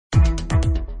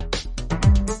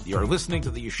You're listening to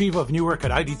the Yeshiva of Newark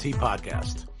at IDT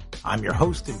podcast. I'm your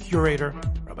host and curator,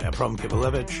 Rabbi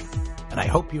Gottlieb, and I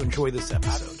hope you enjoy this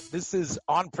episode. This is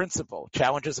On Principle,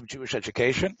 Challenges of Jewish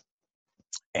Education,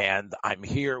 and I'm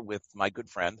here with my good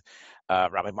friend,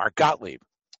 Rabbi Mark Gottlieb,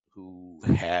 who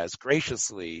has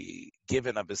graciously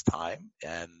given of his time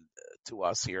and to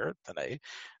us here today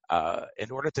in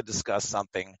order to discuss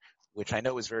something which I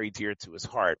know is very dear to his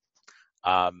heart,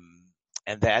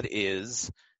 and that is,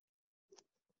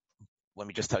 let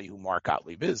me just tell you who Mark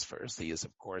Gottlieb is first. He is,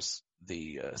 of course,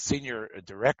 the senior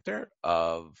director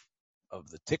of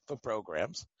the Tikva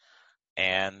programs.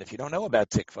 And if you don't know about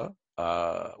Tikva,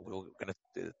 we're going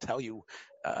to tell you,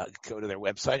 go to their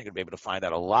website. You're going to be able to find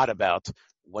out a lot about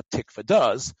what Tikva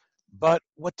does. But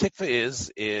what Tikva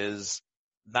is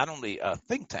not only a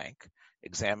think tank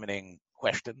examining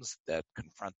questions that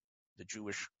confront the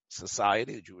Jewish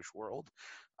society, the Jewish world,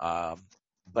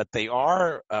 but they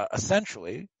are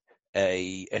essentially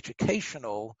a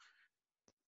educational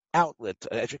outlet,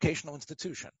 an educational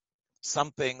institution,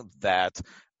 something that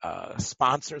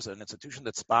sponsors, an institution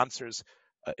that sponsors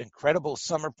incredible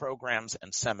summer programs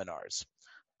and seminars.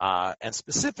 And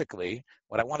specifically,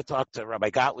 what I want to talk to Rabbi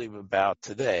Gottlieb about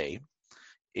today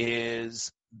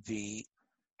is the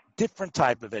different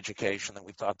type of education that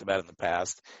we've talked about in the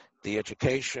past, the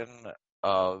education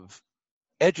of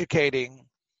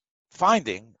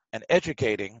finding and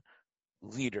educating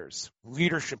leaders,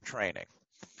 leadership training.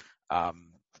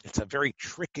 It's a very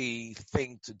tricky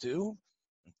thing to do.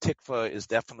 Tikva is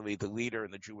definitely the leader in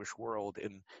the Jewish world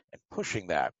in pushing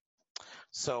that.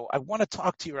 So I want to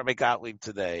talk to you, Rabbi Gottlieb,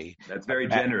 today. That's very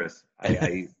generous.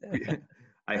 I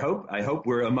hope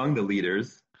we're among the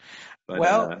leaders. But,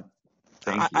 well,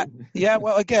 thank you.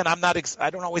 Again, I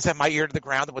don't always have my ear to the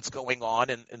ground of what's going on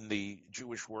in the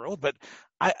Jewish world, but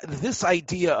this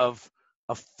idea of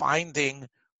finding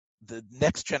the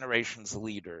next generation's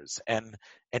leaders and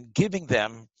giving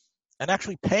them and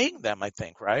actually paying them, I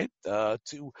think, right,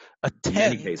 to attend. In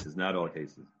many cases, not all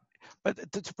cases. But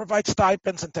to provide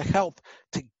stipends and to help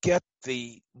to get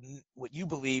what you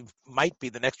believe might be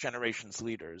the next generation's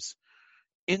leaders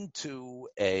into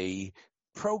a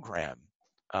program,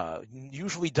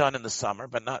 usually done in the summer,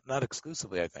 but not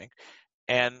exclusively, I think,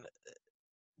 and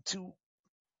to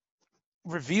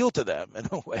reveal to them in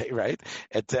a way, right?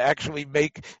 And to actually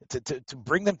to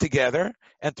bring them together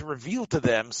and to reveal to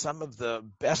them some of the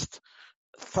best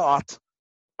thought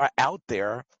are out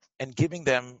there and giving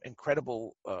them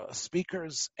incredible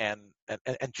speakers and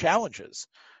challenges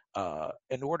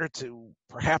in order to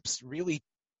perhaps really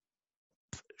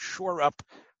shore up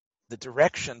the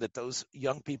direction that those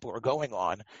young people are going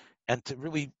on and to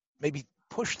really maybe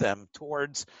push them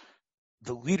towards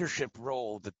the leadership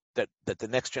role that the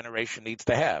next generation needs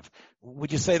to have.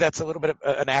 Would you say that's a little bit of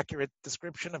an accurate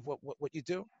description of what you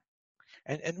do?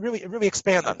 And really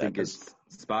expand on that. I think it's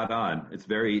spot on.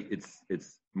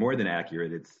 It's more than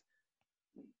accurate.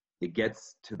 It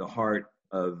gets to the heart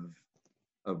of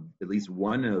at least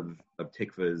one of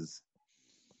Tikva's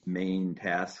main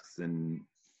tasks and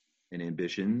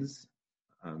ambitions.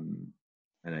 And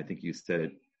I think you said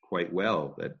it quite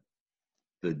well, that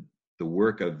the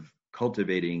work of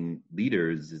cultivating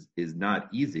leaders is not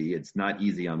easy. It's not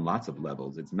easy on lots of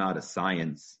levels. It's not a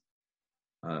science.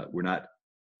 We're not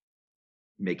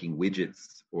making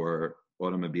widgets or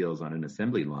automobiles on an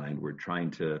assembly line. We're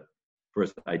trying to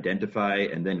first identify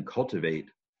and then cultivate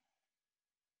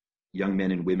young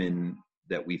men and women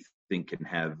that we think can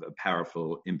have a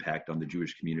powerful impact on the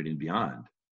Jewish community and beyond.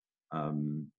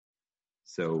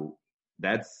 So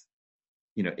that's,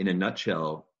 in a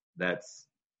nutshell, that's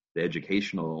the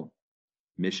educational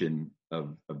mission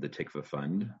of the Tikva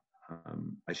Fund.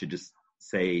 I should just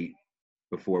say,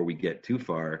 before we get too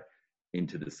far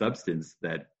into the substance,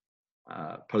 that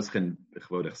Poschen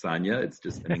B'chvod Sanya, it's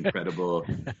just an incredible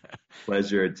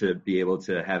pleasure to be able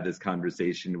to have this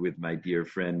conversation with my dear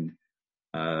friend,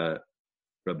 Rabbi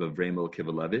Vremel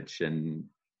Kivelevich, and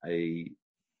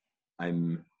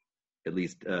I'm at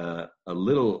least a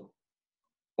little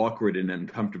awkward and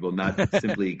uncomfortable, not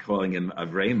simply calling him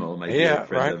Avremel, my dear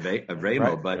friend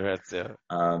Avremel,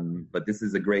 but this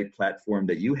is a great platform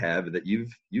that you have, that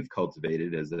you've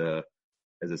cultivated as a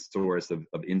source of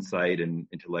insight and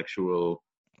intellectual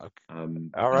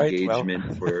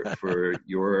engagement for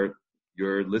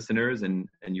your listeners and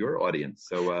your audience.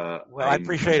 So I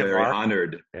appreciate it, very Mark.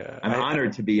 Honored. Yeah, I'm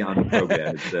honored to be on the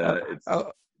program. It's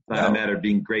not a matter of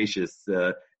being gracious.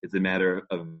 it's a matter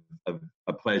of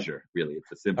a pleasure, really.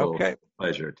 It's a simple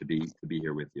pleasure to be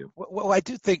here with you. Well, I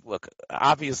do think, look,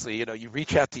 obviously, you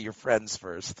reach out to your friends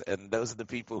first, and those are the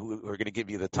people who are going to give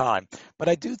you the time. But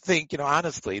I do think,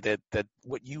 honestly, that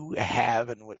what you have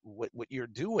and what you're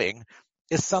doing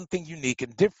is something unique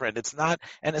and different. It's not,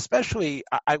 and especially,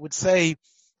 I would say,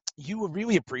 you will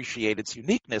really appreciate its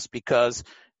uniqueness because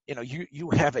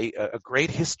you have a great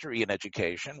history in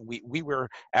education. We were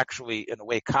actually in a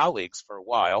way colleagues for a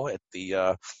while at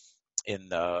the in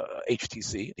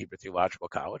HTC, Hebrew Theological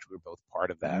College. We were both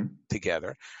part of that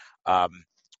together.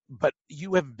 But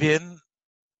you have been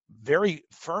very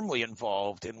firmly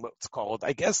involved in what's called,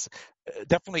 I guess,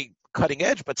 definitely cutting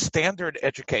edge, but standard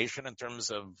education in terms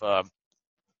of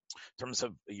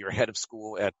your head of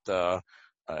school at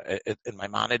in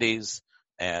Maimonides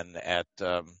and at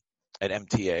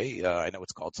MTA. I know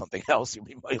it's called something else. You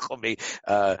remind me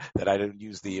that I didn't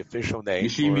use the official name.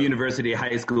 Yeshiva University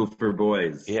High School for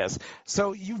Boys. Yes.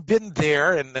 So you've been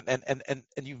there, and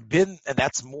you've been, and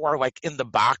that's more like in the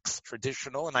box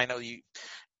traditional. And I know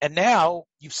and now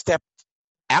you've stepped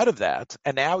out of that,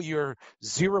 and now you're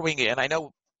zeroing in. I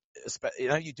know.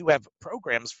 You do have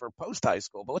programs for post high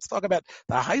school, but let's talk about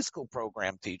the high school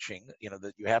program teaching,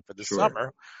 that you have for the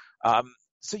summer.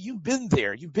 So you've been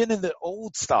there, you've been in the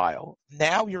old style.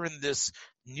 Now you're in this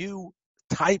new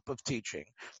type of teaching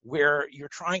where you're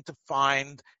trying to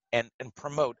find and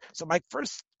promote. So my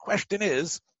first question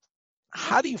is,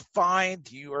 how do you find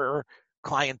your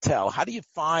clientele? How do you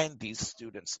find these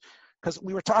students? Because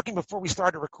we were talking before we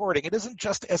started recording, it isn't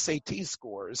just SAT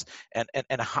scores and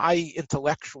high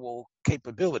intellectual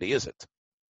capability, is it?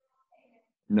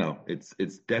 No, it's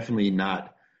definitely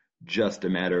not just a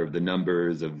matter of the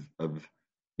numbers of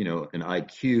an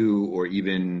IQ or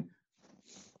even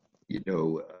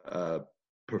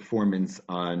performance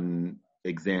on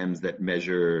exams that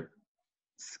measure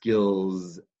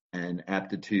skills and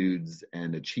aptitudes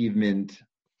and achievement.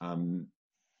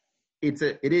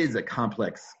 It is a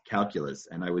complex calculus,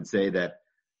 and I would say that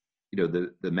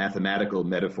the mathematical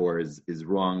metaphor is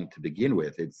wrong to begin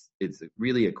with. It's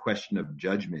really a question of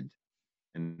judgment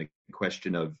and a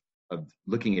question of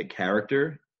looking at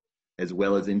character as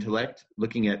well as intellect,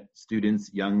 looking at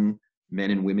students, young men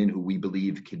and women who we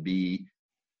believe could be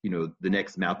the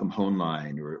next Malcolm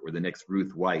Hoenlein or the next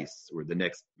Ruth Weiss or the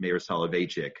next Meir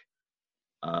Soloveichik.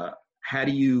 How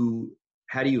do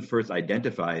you first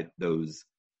identify those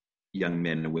young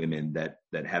men and women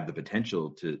that have the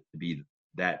potential to be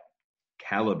that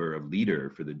caliber of leader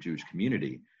for the Jewish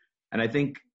community? And I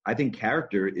think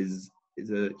character is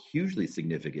a hugely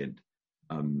significant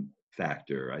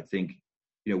factor. I think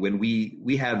when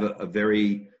we have a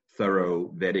very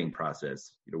thorough vetting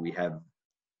process. We have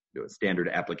a standard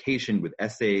application with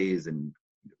essays and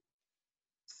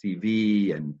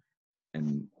CV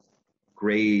and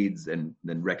grades and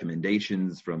then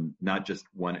recommendations from not just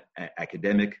one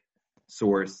academic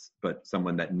source, but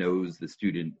someone that knows the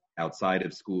student outside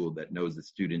of school, that knows the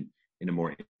student in a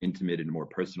more intimate and more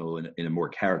personal and in a more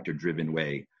character-driven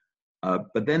way.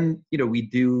 But then, we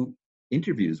do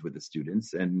interviews with the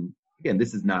students. And again,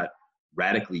 this is not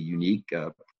radically unique.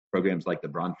 Programs like the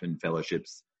Bronfman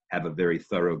Fellowships have a very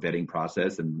thorough vetting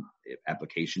process and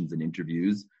applications and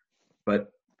interviews.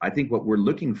 But I think what we're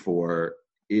looking for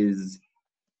is,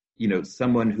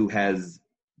 someone who has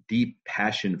deep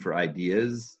passion for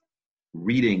ideas.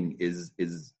 Reading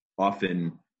is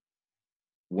often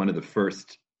one of the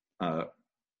first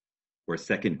or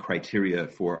second criteria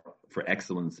for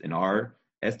excellence in our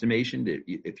estimation.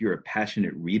 If you're a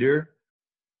passionate reader,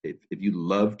 if you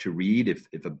love to read,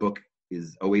 if a book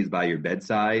is always by your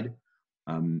bedside,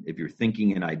 if you're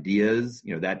thinking in ideas,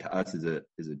 that to us is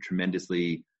a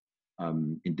tremendously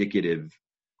indicative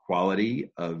quality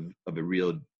of a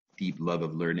real deep love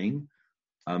of learning.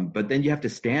 But then you have to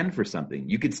stand for something.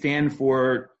 You could stand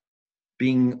for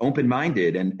being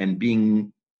open-minded and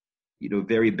being,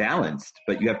 very balanced,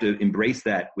 but you have to embrace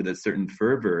that with a certain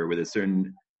fervor, with a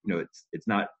certain, it's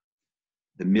not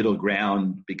the middle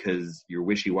ground because you're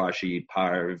wishy-washy,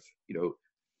 parv,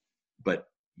 but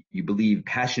you believe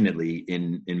passionately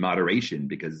in moderation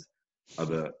because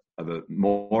of a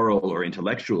moral or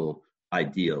intellectual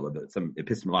ideal, of some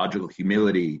epistemological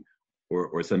humility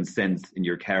or some sense in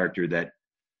your character that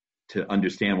to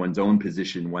understand one's own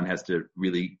position, one has to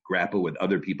really grapple with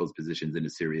other people's positions in a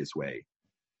serious way.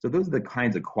 So those are the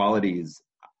kinds of qualities.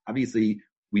 Obviously,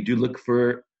 we do look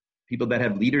for people that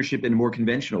have leadership in more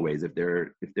conventional ways. If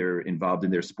they're involved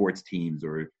in their sports teams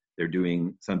or they're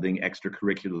doing something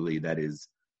extracurricularly that is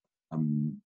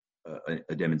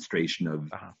a demonstration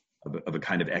of a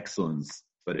kind of excellence.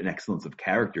 but an excellence of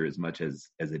character as much as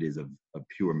it is of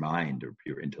pure mind or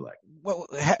pure intellect. Well,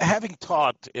 having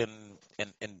taught in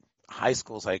high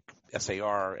schools like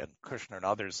SAR and Kushner and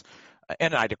others,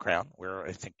 and Ida Crown, where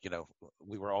I think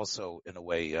we were also in a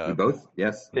way we both,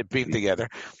 yes, being together.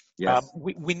 Yes,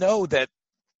 we know that,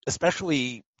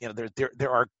 especially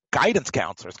there are guidance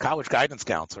counselors, college guidance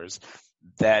counselors,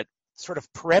 that sort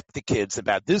of prep the kids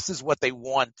about this is what they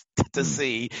want to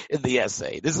see in the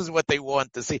essay. This is what they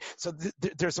want to see. So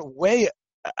there's a way,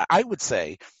 I would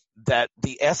say, that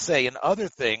the essay and other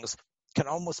things can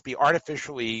almost be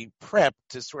artificially prepped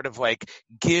to sort of like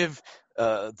give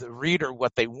the reader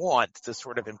what they want, to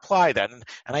sort of imply that. And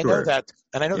I know that,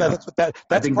 and I know that's what that's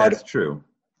I think part that's of, true.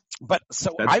 But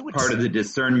so that's I would part of the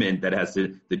discernment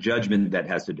the judgment that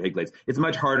has to take place. It's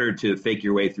much harder to fake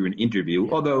your way through an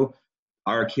interview, although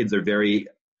our kids are very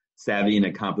savvy and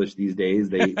accomplished these days.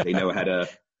 They know how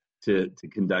to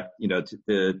conduct,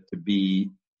 to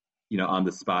be, on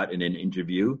the spot in an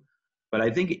interview. But I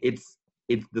think it's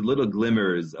the little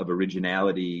glimmers of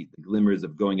originality, the glimmers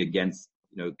of going against,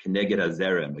 keneged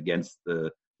hazerem, against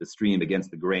the stream, against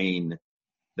the grain,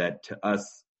 that to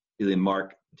us really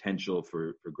mark potential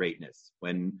for greatness.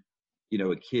 When,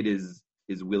 a kid is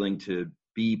willing to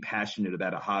be passionate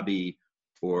about a hobby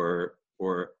or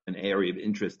an area of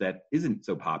interest that isn't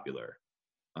so popular.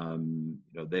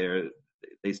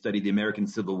 They study the American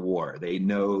Civil War. They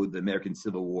know the American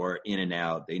Civil War in and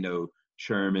out. They know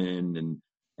Sherman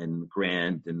and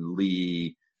Grant and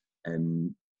Lee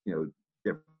and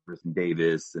Jefferson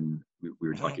Davis, and we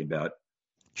were talking about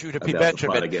Judah P. Benjamin. The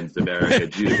plot against America,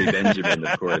 Judah P. Benjamin,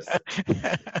 of course.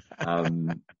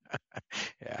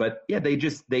 But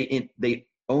they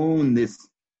own this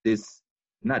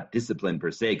not discipline per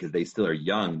se, because they still are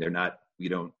young. We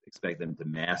don't expect them to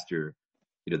master,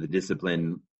 the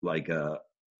discipline like a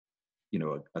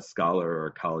scholar or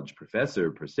a college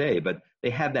professor per se, but they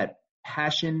have that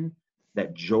passion,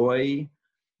 that joy,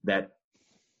 that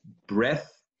breadth,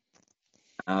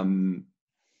 and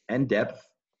depth,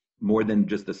 more than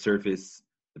just the surface,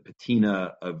 the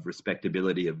patina of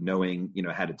respectability, of knowing,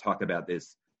 how to talk about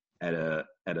this at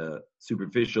a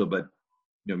superficial, but,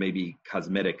 maybe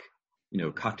cosmetic,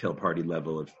 cocktail party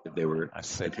level if they were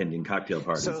attending cocktail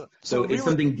parties. So it's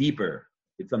something deeper.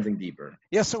 It's something deeper.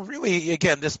 Yeah. So really,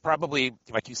 again, this probably,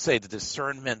 like you say, the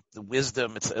discernment, the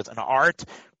wisdom, it's an art,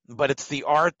 but it's the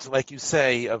art, like you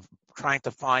say, of trying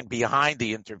to find behind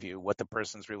the interview what the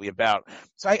person's really about.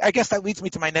 So I guess that leads me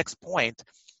to my next point,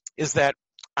 is that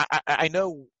I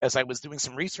know, as I was doing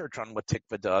some research on what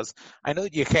Tikva does, I know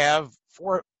that you have,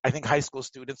 for, I think, high school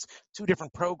students, two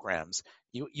different programs.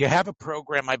 You have a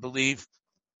program, I believe,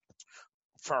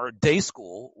 for day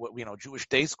school, Jewish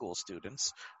day school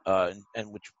students,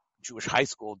 and which Jewish high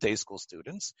school day school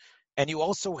students. And you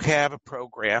also have a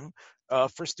program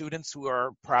for students who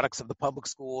are products of the public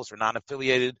schools or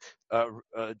non-affiliated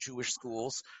Jewish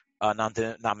schools,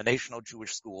 non-denominational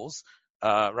Jewish schools.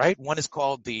 Right? One is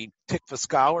called the Tikva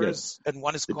Scholars, and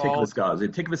one is called Tikva Scholars. The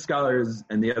Tikva Scholars,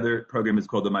 and the other program is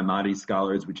called the Maimonides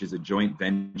Scholars, which is a joint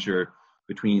venture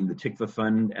between the Tikva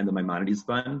Fund and the Maimonides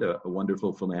Fund, a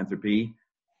wonderful philanthropy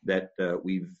that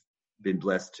we've been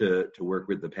blessed to work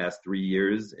with the past 3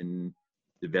 years in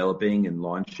developing and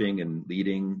launching and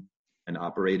leading and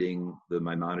operating the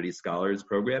Maimonides Scholars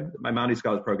program. The Maimonides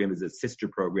Scholars program is a sister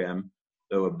program,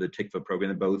 though, of the Tikva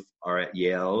program. Both are at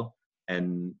Yale,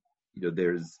 and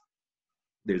there's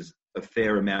a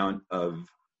fair amount of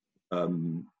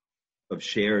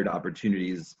shared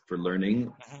opportunities for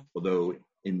learning, although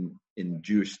in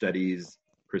Jewish studies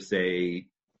per se,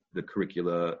 the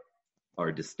curricula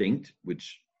are distinct,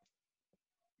 which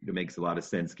makes a lot of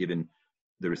sense given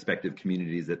the respective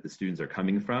communities that the students are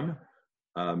coming from.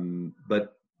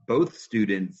 But both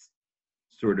students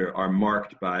sort of are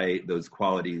marked by those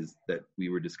qualities that we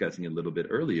were discussing a little bit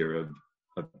earlier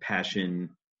of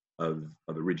passion, of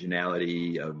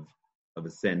originality, of a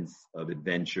sense of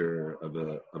adventure, of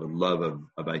a love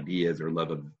of ideas, or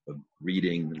love of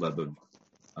reading, love of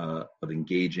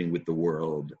engaging with the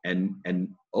world,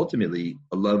 and ultimately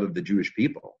a love of the Jewish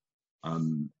people.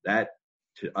 That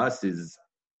to us is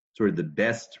sort of the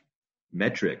best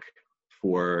metric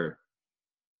for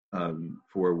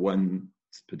one's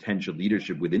potential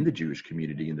leadership within the Jewish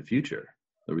community in the future.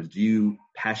 In other words, do you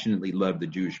passionately love the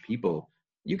Jewish people?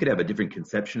 You could have a different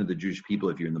conception of the Jewish people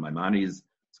if you're in the Maimonides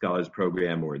Scholars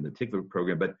Program or in the Tikva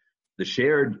program, but the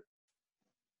shared,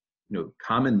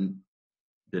 common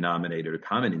denominator,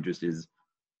 common interest is,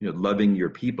 loving your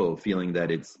people, feeling that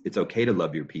it's okay to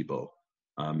love your people.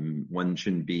 One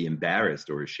shouldn't be embarrassed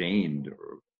or ashamed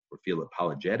or feel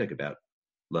apologetic about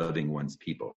loving one's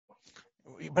people.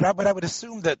 But I would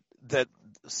assume that that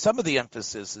some of the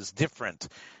emphasis is different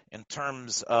in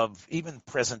terms of even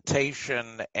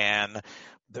presentation and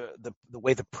the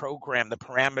way the program, the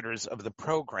parameters of the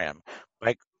program.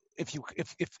 Like if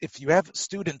you have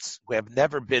students who have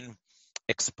never been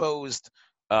exposed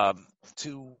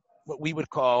to what we would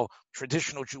call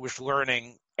traditional Jewish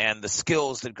learning and the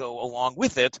skills that go along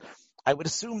with it, I would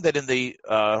assume that in the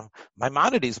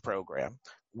Maimonides program,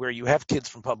 where you have kids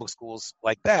from public schools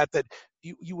like that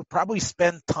you would probably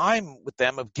spend time with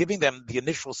them of giving them the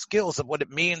initial skills of what it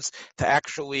means to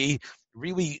actually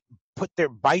really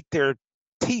bite their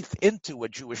teeth into a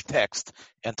Jewish text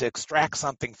and to extract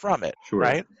something from it, Sure.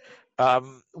 right?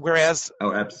 Whereas,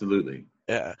 absolutely.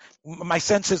 My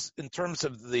sense is in terms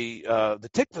of the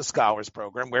Tikva Scholars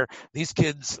program, where these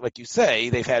kids, like you say,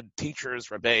 they've had teachers,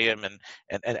 Rabbeim,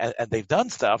 and they've done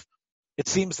stuff. It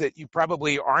seems that you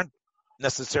probably aren't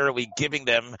necessarily giving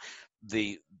them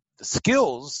the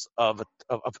skills of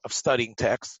studying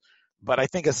texts, but I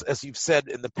think as you've said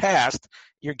in the past,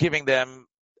 you're giving them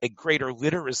a greater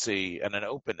literacy and an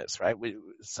openness, right?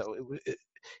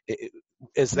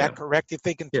 Is that correct, you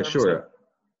think, in terms sure.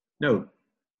 of...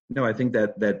 No, I think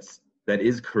that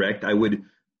is correct.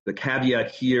 The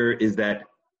caveat here is that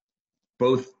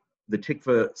both the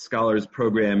Tikva Scholars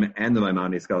Program and the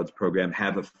Maimonides Scholars Program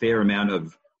have a fair amount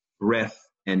of breadth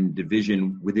and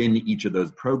division within each of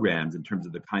those programs in terms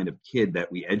of the kind of kid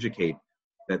that we educate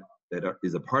that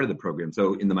is a part of the program.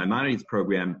 So in the Maimonides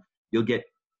program, you'll get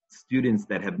students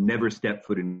that have never stepped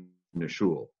foot in a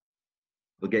shul.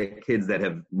 You'll get kids that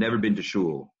have never been to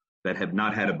shul, that have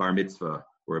not had a bar mitzvah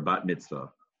or a bat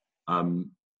mitzvah. On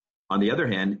the other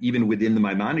hand, even within the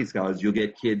Maimonides scholars, you'll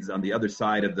get kids on the other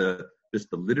side of the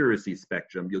literacy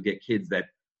spectrum. You'll get kids that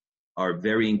are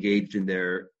very engaged in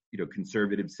their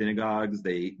conservative synagogues.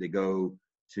 They go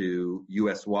to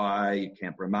USY,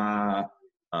 Camp Ramah,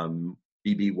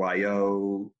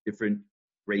 BBYO, different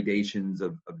gradations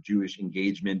of Jewish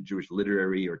engagement, Jewish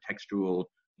literary or textual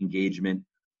engagement.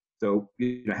 So,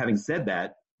 having said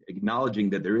that, acknowledging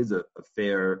that there is a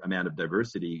fair amount of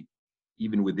diversity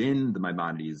even within the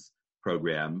Maimonides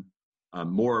program,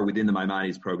 more within the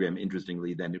Maimonides program,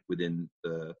 interestingly, than within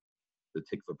the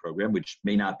Tikva program, which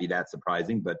may not be that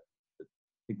surprising, but the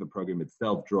Tikva program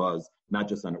itself draws not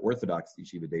just on Orthodox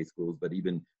yeshiva day schools, but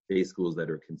even day schools that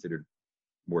are considered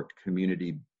more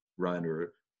community-run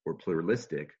or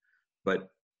pluralistic. But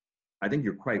I think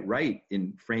you're quite right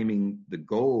in framing the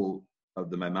goal of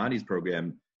the Maimonides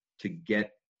program to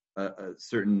get a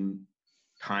certain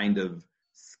kind of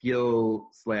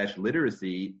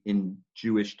skill/literacy in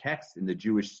Jewish text, in the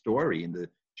Jewish story, in the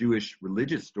Jewish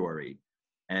religious story.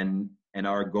 And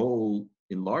our goal,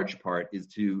 in large part, is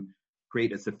to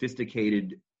create a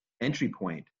sophisticated entry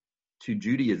point to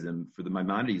Judaism for the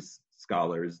Maimonides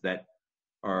scholars that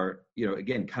are,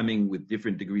 again, coming with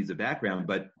different degrees of background,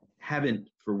 but haven't,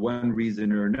 for one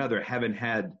reason or another, haven't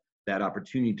had that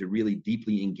opportunity to really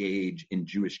deeply engage in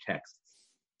Jewish texts,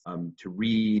 to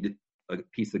read a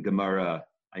piece of Gemara.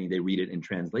 I mean, they read it in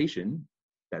translation.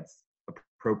 That's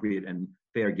appropriate and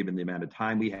fair given the amount of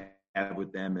time we have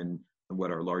with them and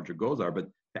what our larger goals are, but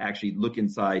to actually look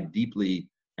inside deeply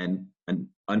and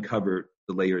uncover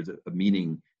the layers of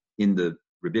meaning in the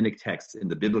rabbinic text, in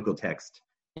the biblical text,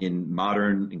 in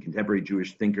modern and contemporary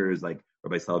Jewish thinkers like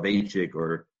Rabbi Soloveitchik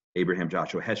or Abraham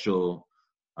Joshua Heschel.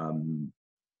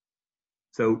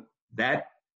 So that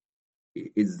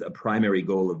is a primary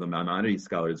goal of the Maimonides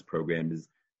Scholars Program, is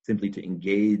simply to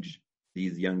engage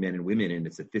these young men and women in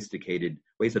a sophisticated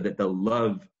way so that they'll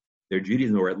love their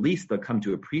Judaism, or at least they'll come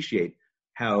to appreciate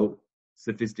how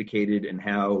sophisticated and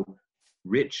how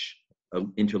rich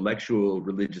an intellectual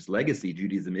religious legacy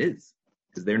Judaism is,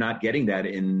 because they're not getting that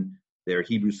in their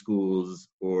Hebrew schools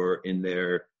or in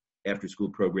their after-school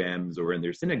programs or in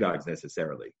their synagogues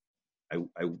necessarily.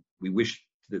 We wish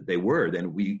that they were.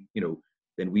 Then we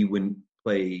wouldn't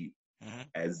play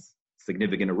as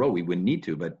significant a role. We wouldn't need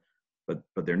to, but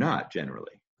they're not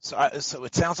generally. So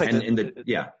it sounds like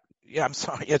Yeah, I'm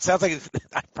sorry. It sounds like,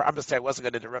 I promised I wasn't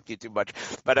going to interrupt you too much,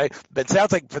 but it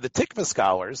sounds like for the Tikva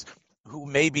scholars who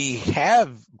maybe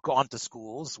have gone to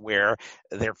schools where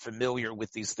they're familiar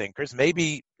with these thinkers,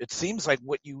 maybe it seems like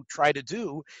what you try to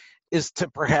do is to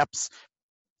perhaps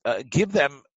give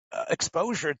them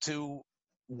exposure to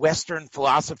Western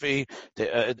philosophy,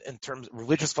 in terms of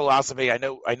religious philosophy. I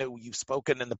know you've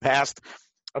spoken in the past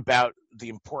about the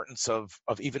importance of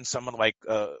even someone like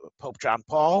Pope John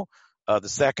Paul II,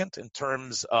 in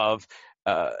terms of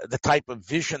the type of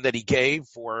vision that he gave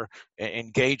for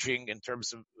engaging in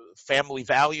terms of family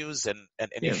values and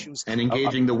issues, and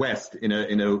engaging the West in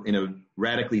a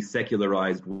radically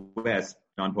secularized West.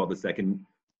 John Paul II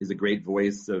is a great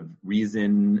voice of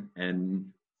reason and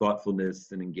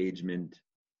thoughtfulness and engagement,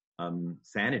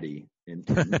 sanity in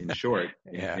short,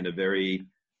 in a very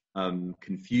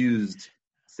confused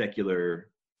secular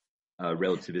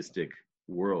relativistic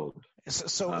world.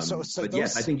 But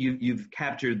yes, I think you've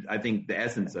captured, I think, the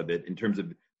essence of it in terms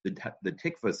of the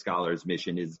Tikva scholars'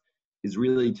 mission is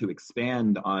really to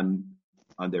expand on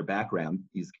their background.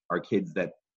 These are kids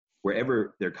that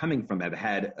wherever they're coming from have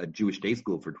had a Jewish day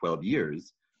school for 12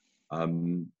 years.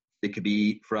 It could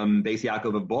be from Beis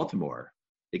Yaakov of Baltimore.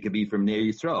 It could be from Ner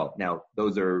Yisrael. Now,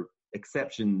 those are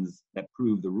exceptions that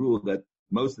prove the rule that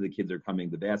most of the kids are coming,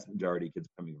 the vast majority of kids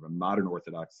are coming from modern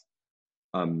Orthodox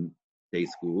day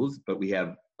schools, but we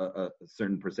have a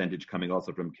certain percentage coming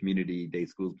also from community day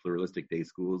schools, pluralistic day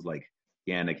schools like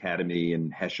Gann Academy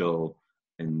and Heschel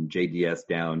and JDS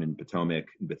down in Potomac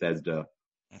and Bethesda.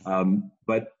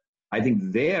 But I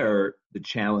think there the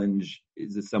challenge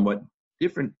is a somewhat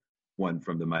different one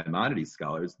from the Maimonides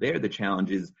scholars. There the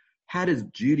challenge is, how does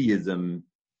Judaism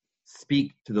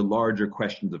speak to the larger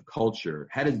questions of culture?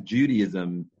 How does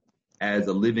Judaism, as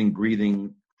a living,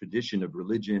 breathing tradition of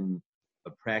religion,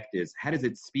 of practice, how does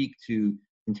it speak to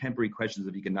contemporary questions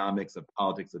of economics, of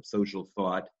politics, of social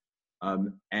thought,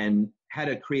 and how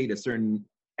to create a certain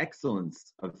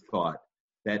excellence of thought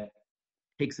that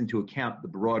takes into account the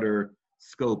broader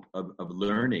scope of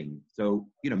learning. So,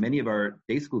 many of our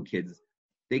day school kids,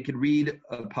 they could read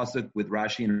a pasuk with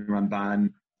Rashi and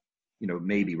Ramban.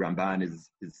 Maybe Ramban is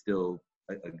still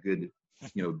a good,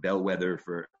 bellwether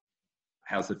for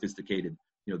how sophisticated,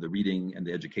 the reading and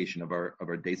the education of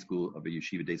our day school, of a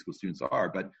yeshiva day school students are.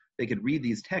 But they could read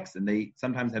these texts, and they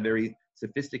sometimes have very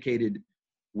sophisticated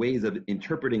ways of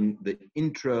interpreting the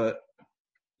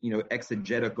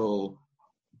exegetical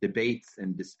debates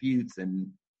and disputes,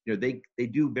 and they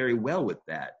do very well with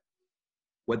that.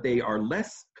 What they are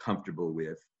less comfortable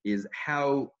with is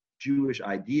how Jewish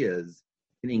ideas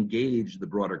can engage the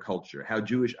broader culture, how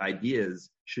Jewish ideas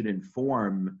should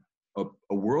inform a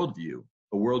worldview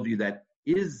that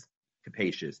is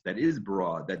capacious, that is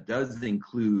broad, that does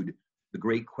include the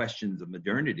great questions of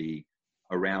modernity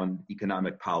around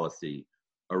economic policy,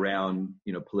 around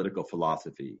political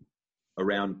philosophy,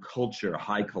 around culture,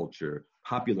 high culture,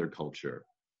 popular culture.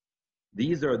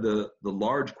 These are the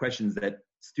large questions that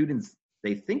students,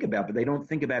 they think about, but they don't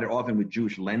think about it often with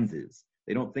Jewish lenses.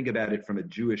 They don't think about it from a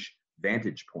Jewish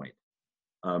vantage point.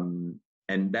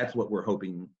 And that's what we're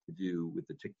hoping to do with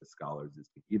the Tikva scholars, is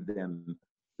to give them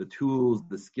the tools,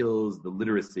 the skills, the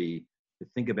literacy to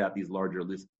think about these larger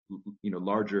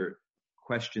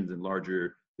questions and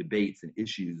larger debates and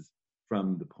issues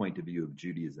from the point of view of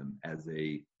Judaism as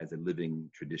a living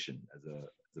tradition, as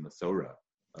a Masorah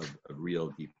of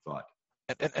real deep thought.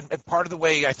 And part of the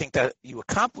way I think that you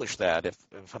accomplish that,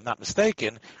 if I'm not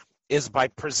mistaken, is by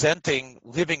presenting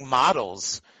living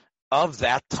models of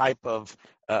that type of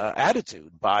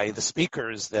attitude by the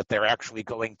speakers that they're actually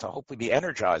going to hopefully be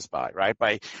energized by, right?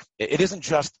 It isn't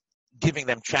just giving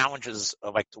them challenges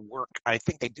to work. I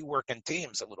think they do work in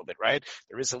teams a little bit, right?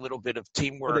 There is a little bit of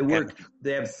teamwork. Well,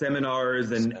 they have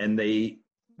seminars and they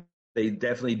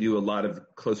definitely do a lot of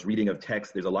close reading of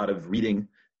text. There's a lot of reading,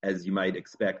 as you might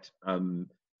expect,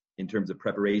 in terms of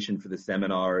preparation for the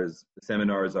seminars. The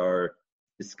seminars are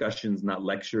discussions, not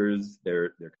lectures.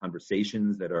 They're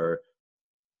conversations that are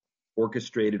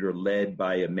orchestrated or led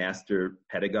by a master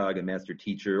pedagogue, a master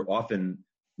teacher, often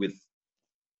with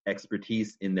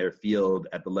expertise in their field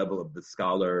at the level of the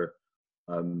scholar.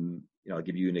 I'll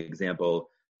give you an example.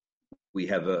 We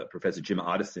have Professor Jim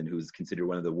Otteson, who's considered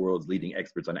one of the world's leading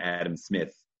experts on Adam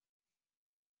Smith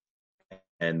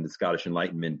and the Scottish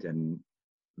Enlightenment and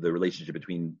the relationship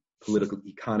between political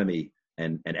economy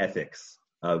and ethics.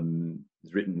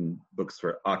 He's written books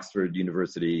for Oxford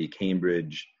University,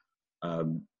 Cambridge.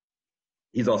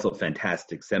 He's also a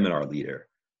fantastic seminar leader.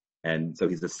 And so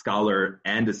he's a scholar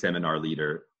and a seminar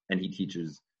leader, and he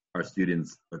teaches our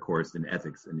students a course in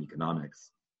ethics and economics.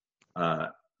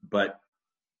 But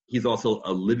he's also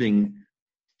a living,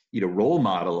 role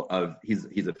model of,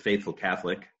 he's a faithful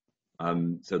Catholic.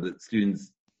 So the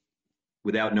students,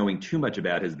 without knowing too much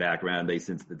about his background, they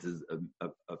sense that this is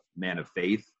a man of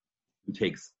faith who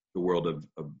takes the world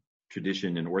of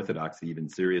tradition and orthodoxy even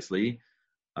seriously.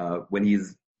 When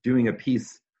he's doing a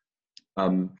piece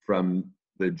from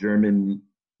the German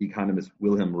economist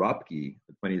Wilhelm Röpke,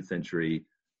 the 20th century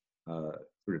sort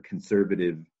of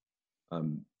conservative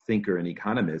thinker and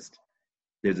economist,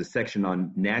 there's a section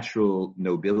on natural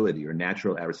nobility or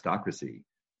natural aristocracy.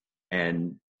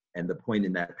 And the point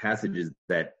in that passage is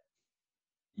that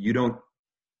you don't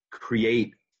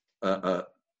create a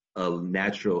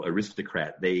natural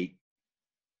aristocrat. They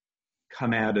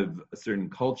come out of a certain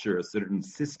culture, a certain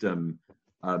system,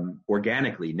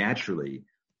 organically, naturally.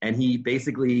 And he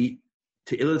basically,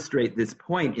 to illustrate this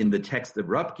point in the text of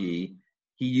Rabbi,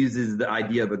 he uses the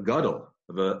idea of a gadol,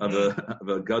 of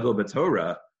a gadol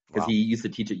b'Torah, because he used to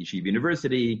teach at Yeshiva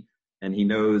University, and he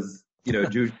knows,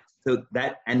 Jewish. So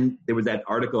that, and there was that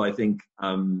article, I think,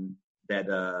 that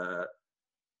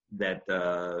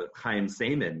Chaim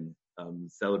Seiman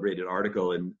celebrated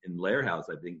article in Lair House,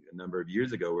 I think, a number of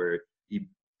years ago, where he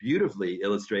beautifully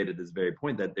illustrated this very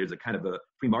point, that there's a kind of a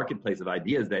free marketplace of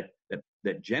ideas that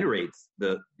generates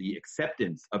the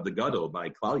acceptance of the gadol by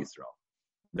Klal Yisrael.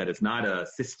 That it's not a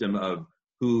system of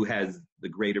who has the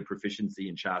greater proficiency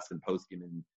in Shas and Poskim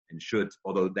and Shut,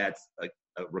 although that's a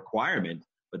requirement,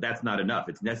 but that's not enough.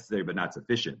 It's necessary but not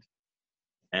sufficient.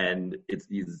 And it's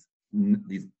these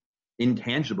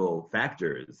intangible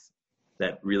factors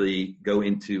that really go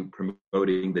into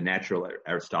promoting the natural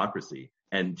aristocracy.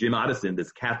 And Jim Otteson,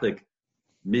 this Catholic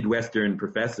Midwestern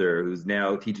professor who's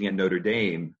now teaching at Notre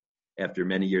Dame after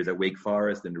many years at Wake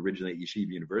Forest and originally at Yeshiva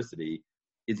University,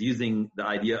 is using the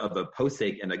idea of a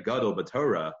posek and a gadol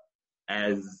b'Torah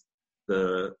as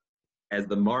the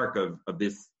mark of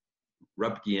this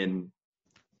Rupkian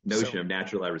notion of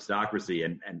natural aristocracy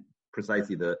and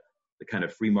precisely the kind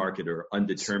of free market or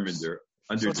undetermined or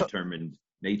underdetermined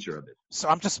nature of it. So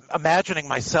I'm just imagining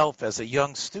myself as a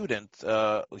young student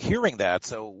hearing that.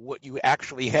 So what you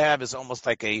actually have is almost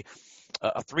like a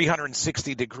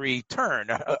 360-degree turn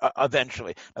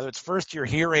eventually. In other words, first you're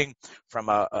hearing from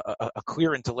a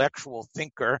clear intellectual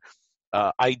thinker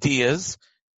ideas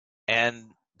and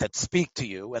that speak to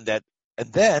you, and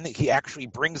then he actually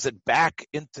brings it back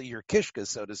into your kishka,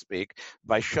 so to speak,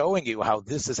 by showing you how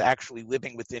this is actually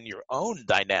living within your own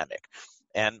dynamic.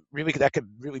 And really, that could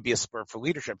really be a spur for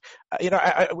leadership.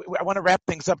 I want to wrap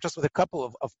things up just with a couple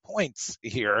of points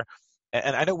here.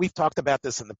 And I know we've talked about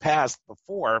this in the past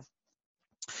before,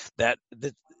 that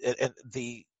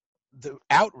the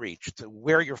outreach to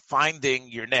where you're finding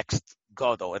your next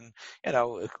gadol and,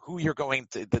 who you're going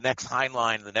to, the next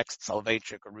Heinlein, the next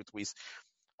Soloveitchik or Ruth Weiss.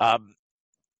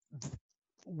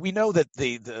 We know that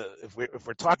if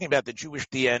we're talking about the Jewish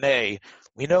DNA,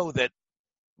 we know that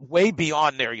way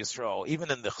beyond Ner Yisrael, even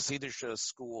in the Chassidish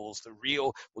schools, the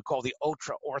real, we call the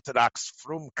ultra-Orthodox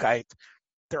Frumkeit,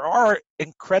 there are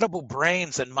incredible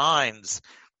brains and minds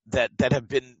that have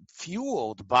been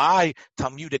fueled by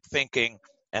Talmudic thinking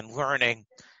and learning.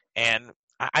 And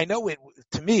I know it,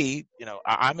 to me,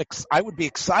 I would be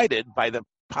excited by the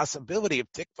possibility of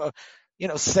Tikva,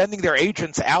 sending their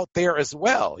agents out there as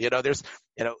well. There's,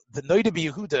 the Noida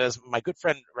B'Yehuda, as my good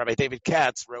friend Rabbi David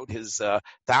Katz wrote his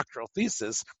doctoral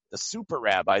thesis, the super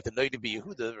rabbi, the Noida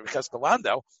B'Yehuda, Rabbi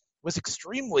Escalando, was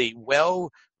extremely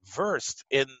well versed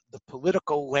in the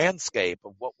political landscape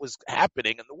of what was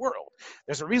happening in the world.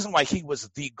 There's a reason why he was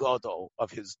the gadol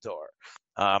of his door.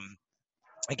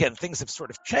 Again, things have sort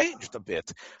of changed a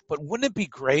bit, but wouldn't it be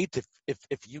great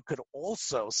if you could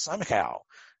also somehow,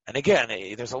 and again,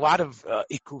 there's a lot of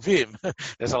ikuvim,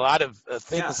 there's a lot of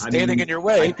things standing in your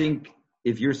way. I think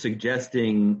if you're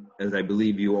suggesting, as I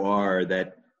believe you are,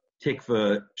 that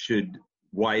Tikva should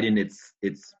widen its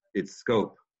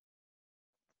scope.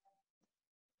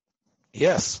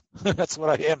 Yes, that's what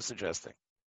I am suggesting.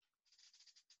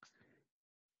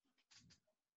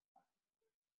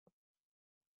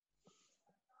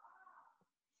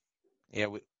 Yeah,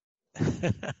 we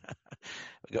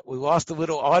lost a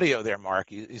little audio there, Mark.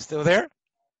 You still there?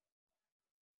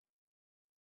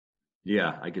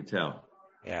 Yeah, I could tell.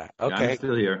 Yeah, okay. I'm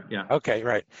still here, yeah. Okay,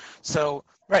 right. So,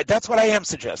 right, that's what I am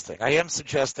suggesting. I am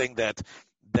suggesting that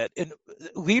in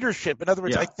leadership, in other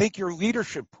words, I think your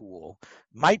leadership pool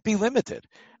might be limited.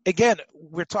 Again,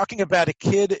 we're talking about a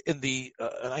kid in the,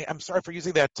 I'm sorry for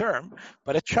using that term,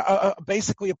 but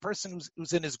basically a person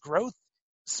who's in his growth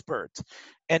spurt.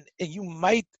 And you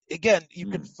might, again, you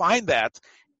can find that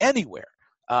anywhere.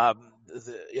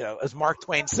 As Mark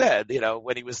Twain said,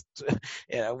 when he was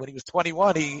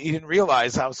 21, he didn't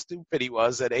realize how stupid he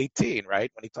was at 18,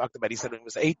 right? When he talked about, he said when he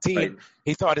was 18, right,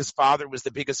 he thought his father was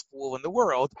the biggest fool in the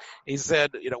world. He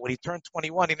said, when he turned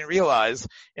 21, he didn't realize,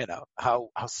 how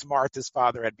smart his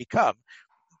father had become.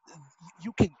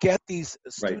 You can get these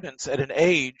students at an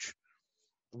age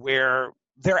where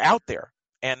they're out there.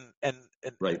 And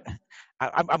right.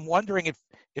 I'm wondering if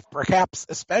perhaps,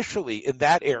 especially in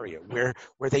that area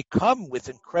where they come with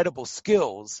incredible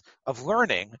skills of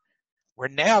learning, where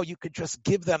now you could just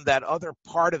give them that other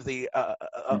part of the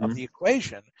of the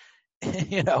equation,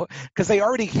 because they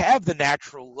already have the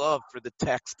natural love for the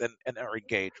text and are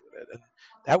engaged with it,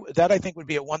 and that I think would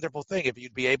be a wonderful thing if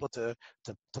you'd be able to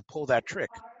pull that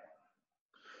trick.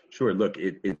 Sure. Look,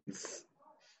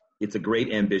 it's a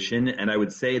great ambition, and I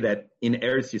would say that in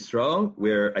Eretz Yisrael,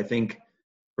 where I think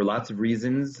for lots of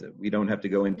reasons we don't have to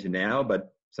go into now,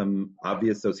 but some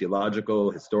obvious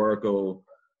sociological, historical,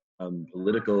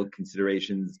 political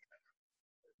considerations,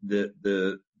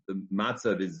 the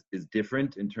matzav is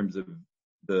different in terms of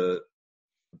the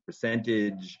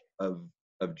percentage of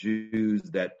Jews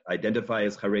that identify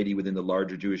as Haredi within the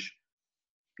larger Jewish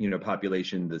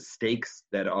population, the stakes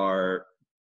that are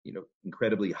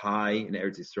incredibly high in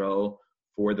Eretz Yisrael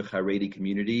for the Haredi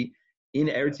community. In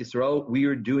Eretz Yisrael, we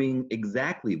are doing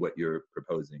exactly what you're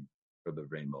proposing for the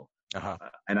Vremel. Uh-huh.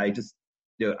 And I just,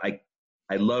 I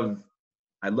love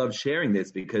sharing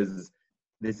this because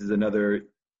this is another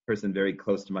person very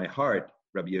close to my heart,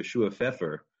 Rabbi Yoshua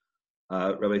Pfeffer.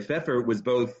 Rabbi Pfeffer was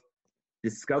both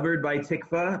discovered by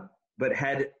Tikva, but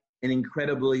had an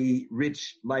incredibly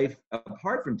rich life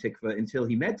apart from Tikva until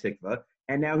he met Tikva.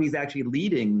 And now he's actually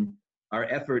leading our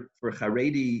effort for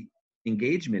Haredi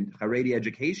engagement, Haredi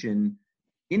education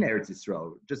in Eretz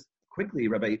Yisrael. Just quickly,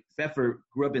 Rabbi Pfeffer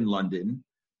grew up in London,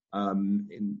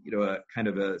 in a kind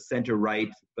of a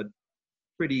center-right, but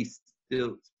pretty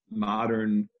still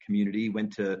modern community.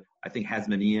 Went to, I think,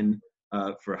 Hasmonean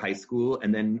for high school,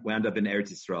 and then wound up in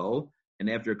Eretz Yisrael. And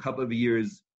after a couple of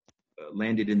years,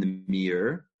 landed in the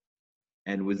Mir,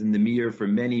 and was in the Mir for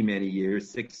many, many years,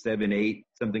 6, 7, 8,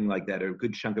 something like that, a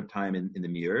good chunk of time in the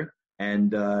Mir.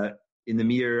 And in the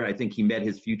Mir, I think he met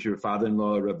his future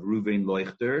father-in-law, Rav Reuven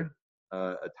Leuchter,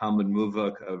 a Talmud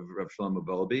Muvak of Rav Shlomo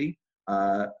Wolbe.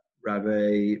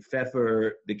 Rabbi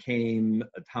Pfeffer became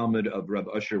a Talmud of Rav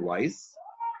Usher Weiss,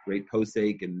 great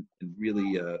posek and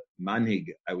really a manhig,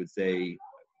 I would say.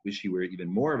 Wish he were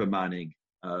even more of a manhig,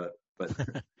 but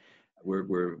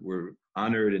we're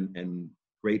honored and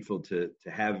grateful to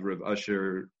have Rav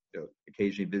Usher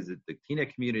occasionally visit the Tina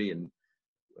community, and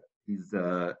he's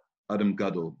Adam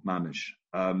Gadol Mamish.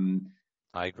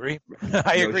 I agree.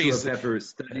 I agree. Yoshua Pfeffer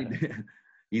studied.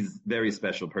 He's a very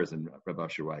special person, Rav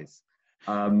Usher Weiss.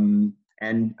 And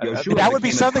Yoshua that would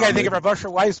be something I think Rav Usher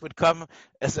Weiss would come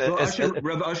as a.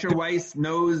 Rav Usher Weiss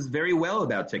knows very well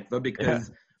about Tikva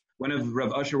because one of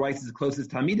Rav Usher Weiss's closest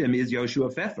Talmidim is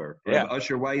Yoshua Pfeffer. Yeah. Rav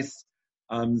Usher Weiss,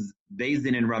 Beis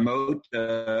Din in Ramot.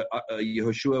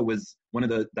 Yehoshua was one of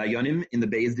the Dayanim in the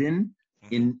Beis Din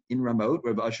in Ramot.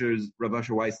 Rav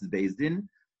Usher Weiss's Beis Din.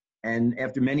 And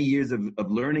after many years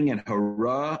of learning at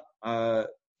Hara,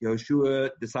 Yehoshua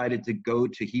decided to go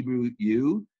to the Hebrew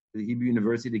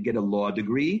University to get a law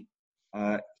degree.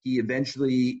 He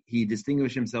eventually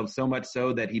distinguished himself so much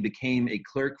so that he became a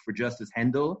clerk for Justice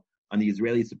Hendel on the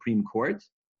Israeli Supreme Court.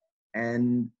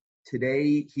 And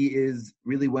today he is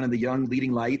really one of the young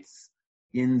leading lights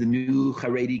in the new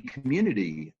Haredi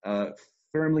community,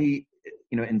 firmly,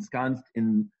 ensconced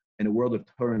in a world of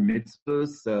Torah and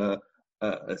mitzvahs,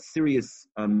 a serious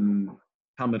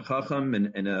Talmud Chacham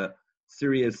and a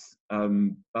serious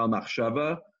Baal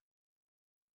Machshava,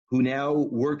 who now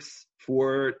works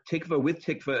for Tikva, with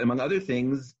Tikva, among other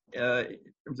things, in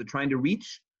terms of trying to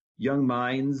reach young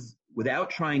minds without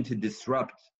trying to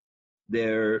disrupt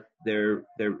their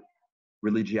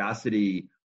religiosity,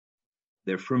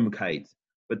 their frumkeit,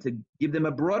 but to give them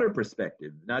a broader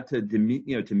perspective, not to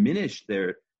diminish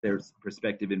their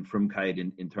perspective in frumkeit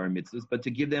in Torah mitzvahs, but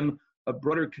to give them a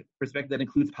broader perspective that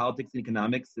includes politics and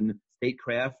economics and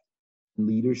statecraft and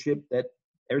leadership that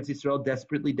Eretz Yisrael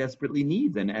desperately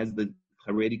needs. And as the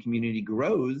Haredi community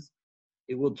grows,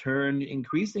 it will turn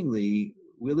increasingly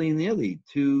willy-nilly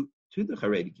to the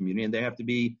Haredi community. And there have to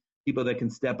be people that can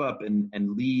step up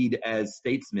and lead as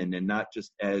statesmen and not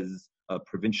just as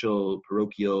provincial,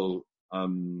 parochial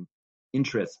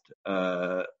interest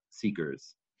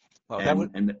seekers. Well,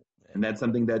 and that's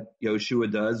something that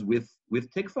Yoshua does with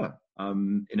Tikva.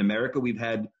 In America, we've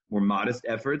had more modest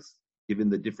efforts, given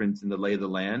the difference in the lay of the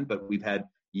land, but we've had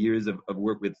years of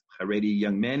work with Haredi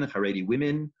young men, Haredi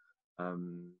women.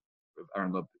 Aaron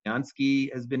Lopiansky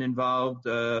has been involved,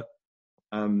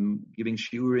 giving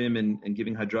shiurim and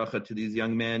giving hadracha to these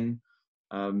young men.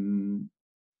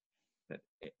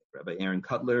 Rabbi Aaron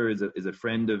Cutler is a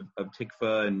friend of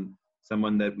Tikva and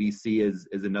someone that we see as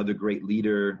another great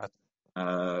leader.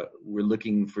 We're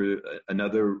looking for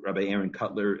another Rabbi Aaron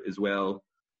Cutler as well.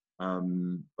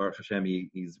 Baruch Hashem,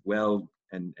 he's well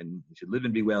and he should live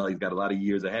and be well. He's got a lot of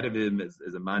years ahead of him as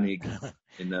a manig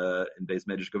in Beis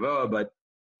Medrash Gavoa, but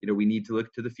we need to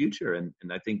look to the future, and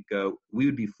I think we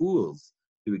would be fools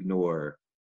to ignore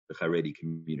the Haredi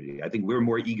community. I think we're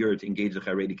more eager to engage the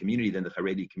Haredi community than the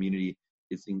Haredi community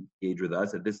is engaged with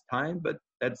us at this time, but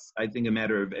that's, I think, a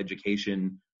matter of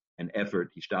education and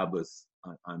effort, hishtadlus,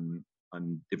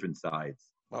 on different sides.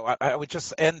 Well, I would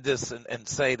just end this and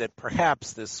say that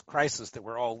perhaps this crisis that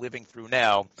we're all living through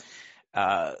now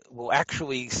will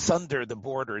actually sunder the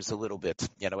borders a little bit.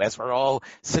 As we're all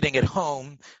sitting at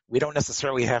home, we don't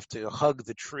necessarily have to hug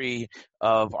the tree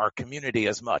of our community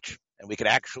as much, and we could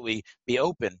actually be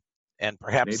open. And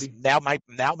perhaps now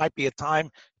might be a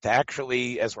time to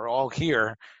actually, as we're all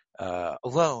here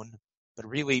alone, but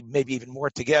really maybe even more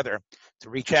together, to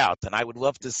reach out. And I would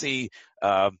love to see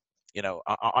on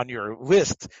your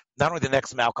list, not only the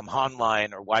next Malcolm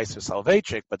Honline or Weiss or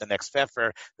Soloveitchik, but the next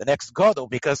Pfeffer, the next Godel,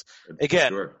 because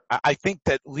again, sure. I think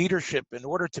that leadership, in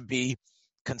order to be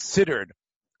considered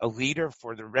a leader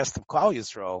for the rest of Klal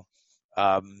Yisrael,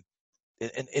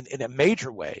 in a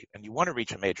major way, and you want to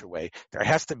reach a major way, there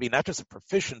has to be not just a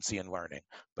proficiency in learning,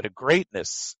 but a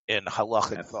greatness in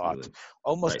halachic thought,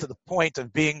 almost to the point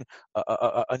of being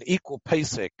an equal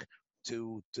Pesach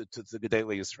to the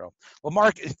Gedolei Yisrael. Well,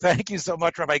 Mark, thank you so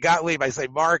much, Rabbi Gottlieb. I say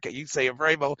Mark, you say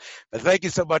Avramo, but thank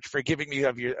you so much for giving me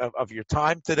of your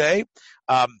time today.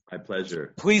 My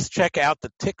pleasure. Please check out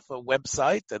the Tikva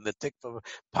website and the Tikva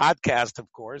podcast, of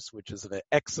course, which is an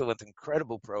excellent,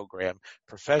 incredible program,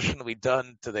 professionally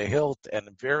done to the hilt and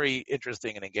very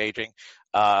interesting and engaging.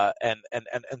 And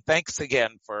thanks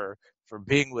again for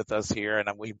being with us here, and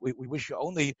we wish you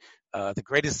only the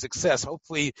greatest success.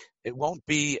 Hopefully it won't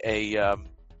be a...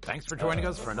 Thanks for joining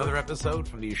us for another episode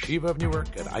from the Yeshiva of Newark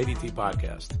at IDT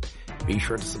Podcast. Be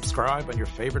sure to subscribe on your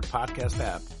favorite podcast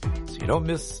app so you don't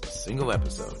miss a single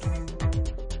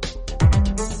episode.